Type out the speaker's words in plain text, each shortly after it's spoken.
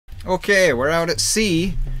Okay, we're out at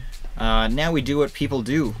sea. Now we do what people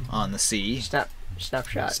do on the sea.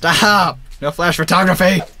 Snapshot. Stop! No flash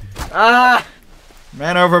photography! Ah!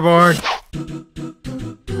 Man overboard!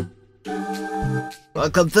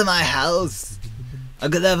 Welcome to my house.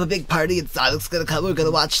 I'm gonna have a big party and Sonic's gonna come. We're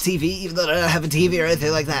gonna watch TV, even though I don't have a TV or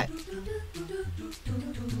anything like that.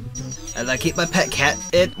 And I keep my pet cat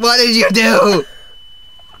in. What did you do?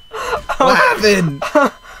 What happened?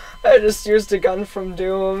 I just used a gun from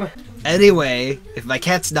Doom. Anyway, if my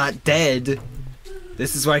cat's not dead,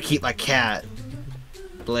 this is where I keep my cat.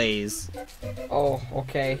 Blaze. Oh,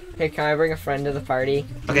 okay. Hey, can I bring a friend to the party?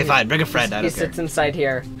 Okay, fine. Bring a friend. I He don't care. sits inside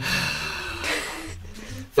here.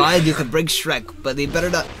 Fine, you can bring Shrek, but he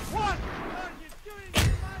better not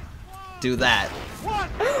do that.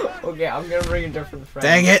 Okay, I'm gonna bring a different friend.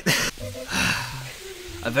 Dang it!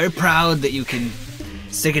 I'm very proud that you can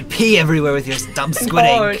stick and pee everywhere with your dumb squid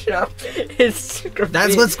No, ink. shut up. It's graffiti.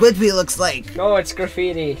 That's what squid pee looks like. No, it's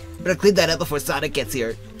graffiti. Better clean that up before Sonic gets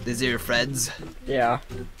here. These are your friends. Yeah.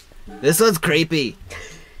 This one's creepy.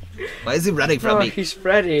 Why is he running from No, me? he's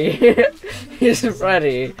Freddy. He's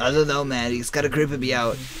Freddy. I don't know, man. He's kind of creeping me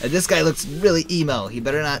out. And this guy looks really emo. He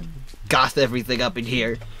better not goth everything up in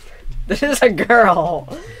here. This is a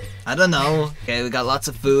girl. I don't know. Okay, we got lots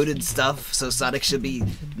of food and stuff, so Sonic should be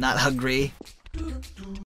not hungry.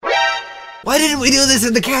 Why didn't we do this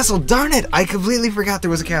in the castle? Darn it! I completely forgot there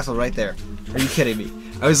was a castle right there. Are you kidding me?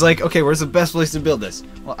 I was like, okay, where's the best place to build this?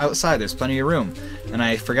 Well, outside, there's plenty of room. And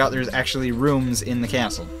I forgot there's actually rooms in the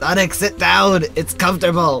castle. Sonic, sit down! It's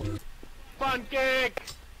comfortable! Fun cake!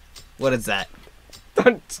 What is that?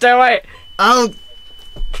 Don't stay away. Oh!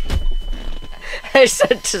 I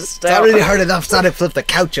said to stay It's already away. hard enough Sonic flipped the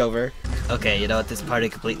couch over. Okay, you know what? This party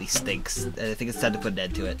completely stinks. I think it's time to put an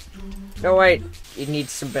end to it. No, wait. You need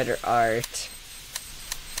some better art.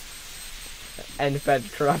 And bed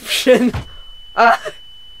corruption. Ah!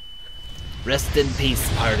 Rest in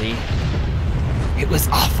peace, party. It was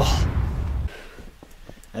awful.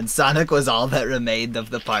 And Sonic was all that remained of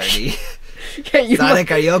the party. Yeah, you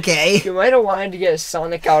Sonic, are you okay? You might have wanted to get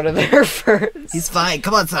Sonic out of there first. He's fine.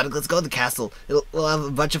 Come on, Sonic. Let's go to the castle. We'll have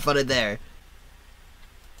a bunch of fun in there.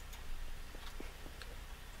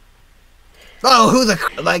 Oh, who the...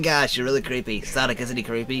 Oh my gosh, you're really creepy. Sonic, isn't he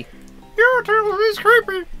creepy? You too, he's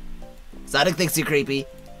creepy. Sonic thinks you're creepy.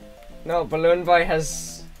 No, Balloon Boy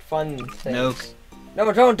has fun things. Nuke.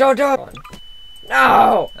 No, don't.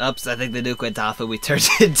 No! Oops, I think the nuke went off and we turned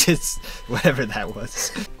into whatever that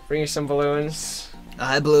was. Bring you some balloons.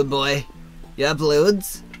 Hi, Balloon Boy. You have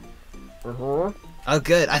balloons? Uh-huh. Oh,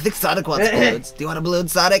 good. I think Sonic wants balloons. Do you want a balloon,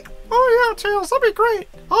 Sonic? Oh yeah, Tails, that'd be great.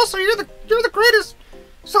 Also, you're the greatest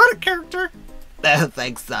Sonic character. Oh,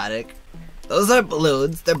 thanks, Sonic. Those aren't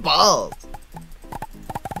balloons. They're balls.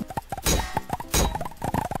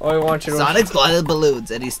 Oh, I want you to... Sonic's wanted balloons,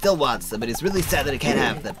 and he still wants them, but he's really sad that he can't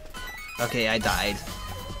have them. Okay, I died.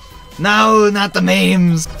 No, not the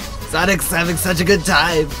memes! Sonic's having such a good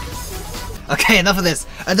time. Okay, enough of this.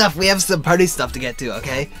 Enough, we have some party stuff to get to,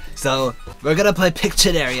 okay? So, we're gonna play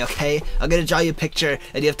Pictionary, okay? I'm gonna draw you a picture,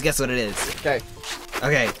 and you have to guess what it is. Okay.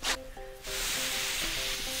 Okay.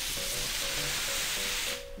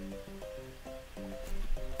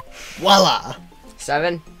 Voila!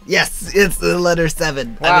 7? Yes, it's the letter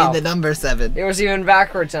 7. I Wow. mean the number 7. It was even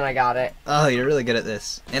backwards and I got it. Oh, you're really good at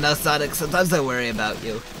this. You know, Sonic, sometimes I worry about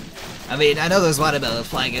you. I mean, I know there's watermelon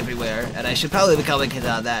flying everywhere, and I should probably be commenting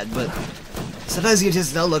on that, but sometimes you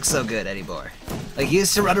just don't look so good anymore. Like, you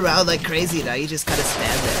used to run around like crazy, now you just kind of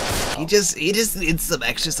stand there. You just need some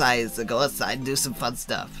exercise to go outside and do some fun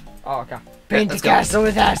stuff. Oh, okay. Paint the let's go. castle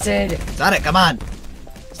with acid. Sonic, come on!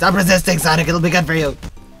 Stop resisting, Sonic, it'll be good for you.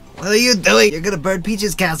 What are you doing? You're gonna burn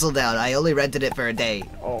Peach's castle down. I only rented it for a day.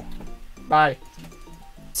 Oh. Bye.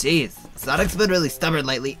 Jeez, Sonic's been really stubborn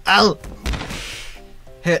lately. Ow!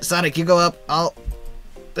 Here, Sonic, you go up. I'll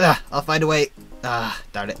find a way.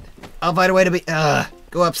 Darn it. I'll find a way to be.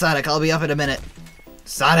 Go up, Sonic. I'll be up in a minute.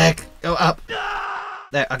 Sonic, go up.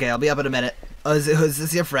 There. Okay, I'll be up in a minute. Oh, is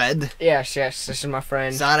this your friend? Yes, this is my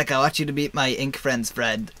friend. Sonic, I want you to meet my ink friend's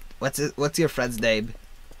friend. What's your friend's name?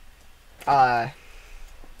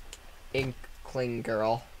 Inkling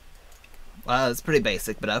Girl. Well, it's pretty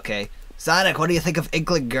basic, but okay. Sonic, what do you think of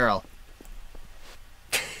Inkling Girl?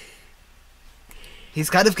 He's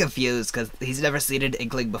kind of confused because he's never seen an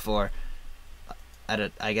Inkling before.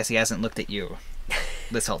 I guess he hasn't looked at you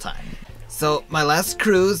this whole time. So, my last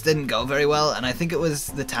cruise didn't go very well, and I think it was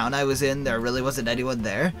the town I was in. There really wasn't anyone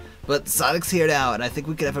there. But Sonic's here now, and I think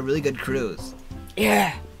we could have a really good cruise.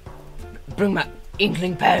 Yeah. Bring my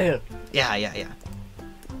Inkling pal. Yeah.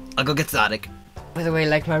 I'll go get Sonic. By the way,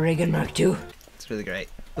 like my Reagan Mark II? It's really great.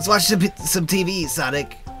 Let's watch some TV,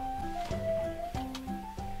 Sonic.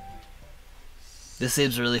 This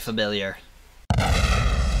seems really familiar.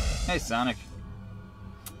 Hey, Sonic.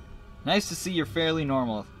 Nice to see you're fairly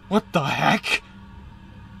normal. What the heck?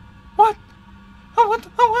 What?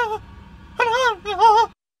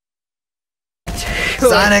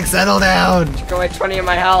 Sonic, settle down! Took away 20 of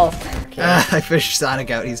my health. Okay. I fished Sonic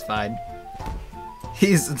out, he's fine.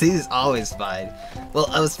 He's always fine. Well,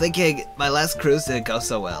 I was thinking, my last cruise didn't go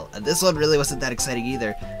so well, and this one really wasn't that exciting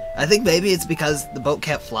either. I think maybe it's because the boat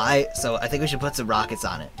can't fly, so I think we should put some rockets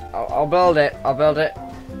on it. I'll build it. I'll build it.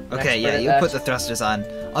 Okay, yeah, you put the thrusters on.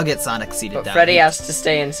 I'll get Sonic seated But down. Freddy has to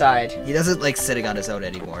stay inside. He doesn't like sitting on his own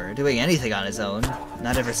anymore, or doing anything on his own.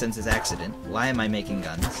 Not ever since his accident. Why am I making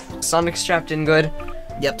guns? Sonic's strapped in good.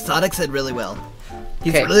 Yep, Sonic said really well.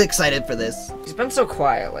 He's Okay. really excited for this. He's been so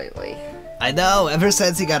quiet lately. I know, ever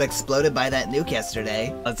since he got exploded by that nuke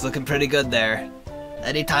yesterday. It's looking pretty good there.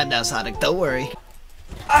 Anytime now, Sonic, don't worry.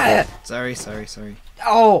 Ah! Sorry.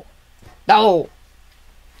 Oh! No!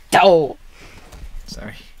 No!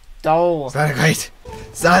 Sorry. No! Sonic, wait.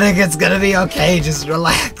 Sonic, it's gonna be okay, just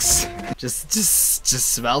relax. Just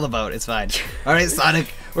smell the boat, it's fine. Alright,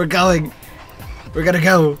 Sonic, we're going. We're gonna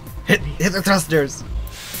go. Hit the thrusters.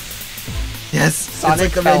 Yes, Sonic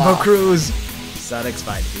it's like a fell Rainbow off. Cruise. Sonic's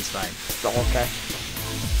fine, he's fine. Okay.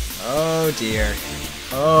 Oh dear.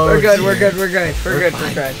 Oh, We're good, dear. we're good, we're good. We're good,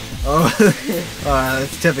 fine. we're good. Oh,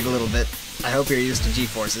 it's tipping a little bit. I hope you're used to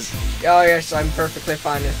G-forces. Oh yes, I'm perfectly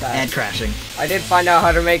fine with that. And crashing. I did find out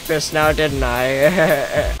how to make this now, didn't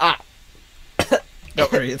I? Ah!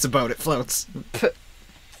 Don't worry, it's a boat, it floats.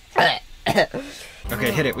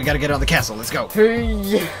 Okay, hit it, we gotta get on the castle, let's go.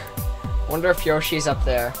 Wonder if Yoshi's up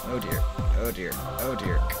there. Oh dear, oh dear, oh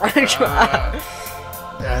dear.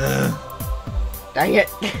 Dang it.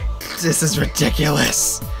 This is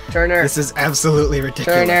ridiculous. Turner. This is absolutely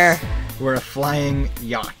ridiculous. Turner. We're a flying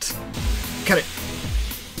yacht. Cut it.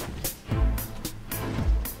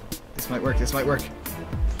 This might work, this might work.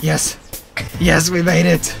 Yes. Yes, we made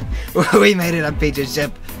it. We made it on Peach's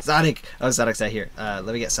ship. Sonic. Oh, Sonic's not here. Let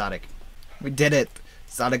me get Sonic. We did it.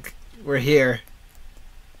 Sonic, we're here.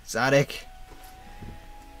 Sonic.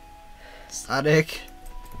 Sonic.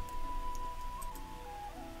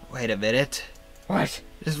 Wait a minute. What?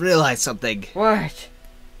 I just realized something. What?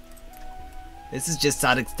 This is just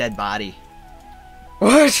Sonic's dead body.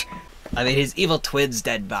 What? I mean, his evil twin's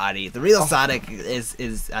dead body. The real Sonic is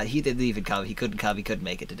he didn't even come. He couldn't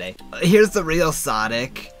make it today. Here's the real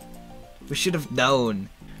Sonic. We should have known.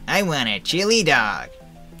 I want a chili dog.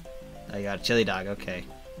 Oh, you got a chili dog, okay.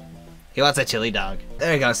 He wants a chili dog.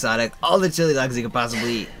 There you go, Sonic. All the chili dogs you could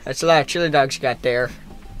possibly eat. That's a lot of chili dogs you got there.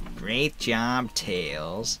 Great job,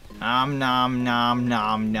 Tails. Nom nom nom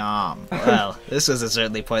nom nom. Well, this was a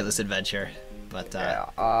certainly pointless adventure. But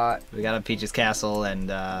we got on Peach's castle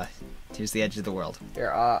and here's the edge of the world.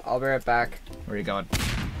 Here, I'll be right back. Where are you going?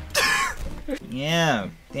 Yeah,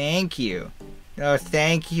 thank you. Oh,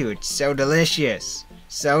 thank you. It's so delicious.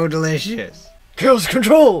 So delicious. Chaos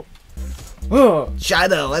control! Oh,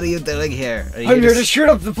 Shadow, what are you doing here? Are you I'm here to just- shoot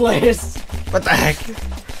up the place! What the heck?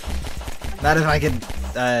 Not if I can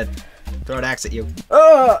throw an axe at you.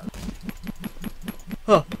 Oh,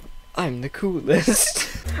 I'm the coolest.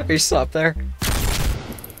 Are you still up there?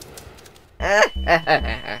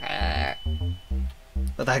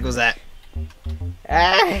 What the heck was that?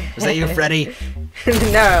 Was that you, Freddy?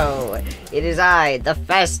 No, it is I, the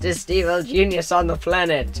fastest evil genius on the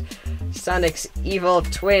planet. Sonic's evil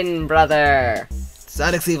twin brother.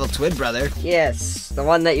 Sonic's evil twin brother. Yes, the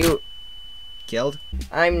one that you... Killed?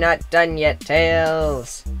 I'm not done yet,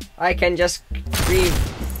 Tails. I can just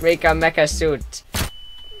make a mecha suit.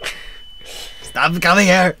 Stop coming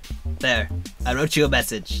here! There, I wrote you a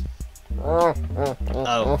message.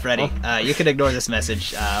 Oh, Freddy, you can ignore this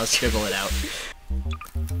message. I'll scribble it out.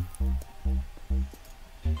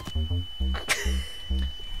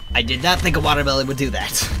 I did not think a watermelon would do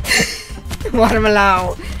that.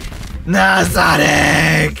 Watermelon. Nah,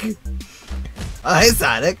 Sonic! Oh, hey,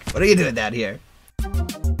 Sonic. What are you doing down here?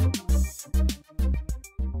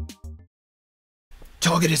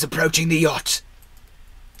 Target is approaching the yacht.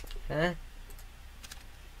 Huh?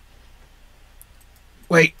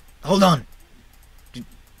 Wait, hold on.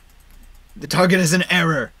 The target is in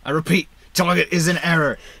error. I repeat, target is in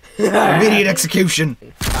error. Immediate execution.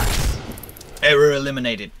 Error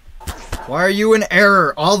eliminated. Why are you in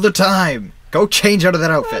error all the time? Go change out of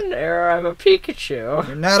that outfit. An error, I'm a Pikachu.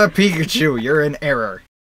 You're not a Pikachu, you're in error.